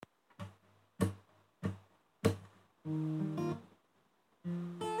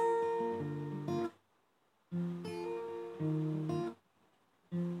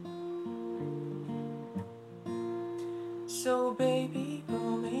So baby,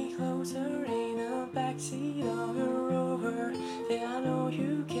 pull me closer in the backseat of your Rover that I know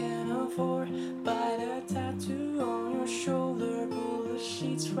you can afford. Buy the tattoo on your shoulder, pull the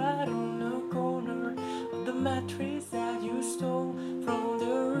sheets right on the corner of the mattress that you stole from the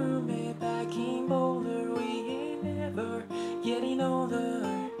roommate back in Boulder. We ain't never getting older.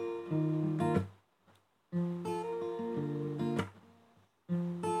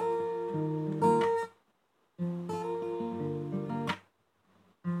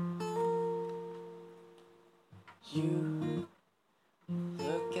 You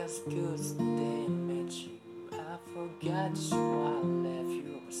look as good as the day I met you. I forgot just why I left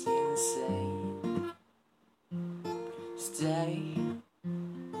you. I was insane. Stay,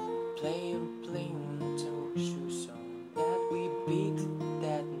 play when I told you so. That we beat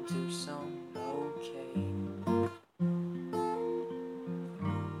that into some okay.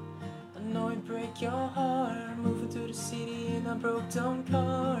 I know it break your heart, moving to the city in a broke down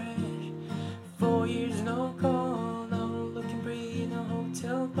car. 4 years no call, now looking pretty in a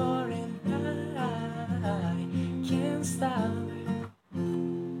hotel bar, and I can't stop.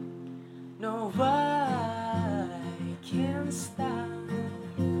 No, I can't stop.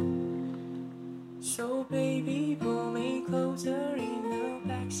 So baby, pull me closer in the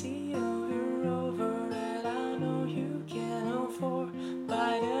backseat of your Rover that I know you can afford.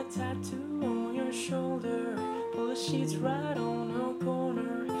 Buy the tattoo on your shoulder, pull the sheets right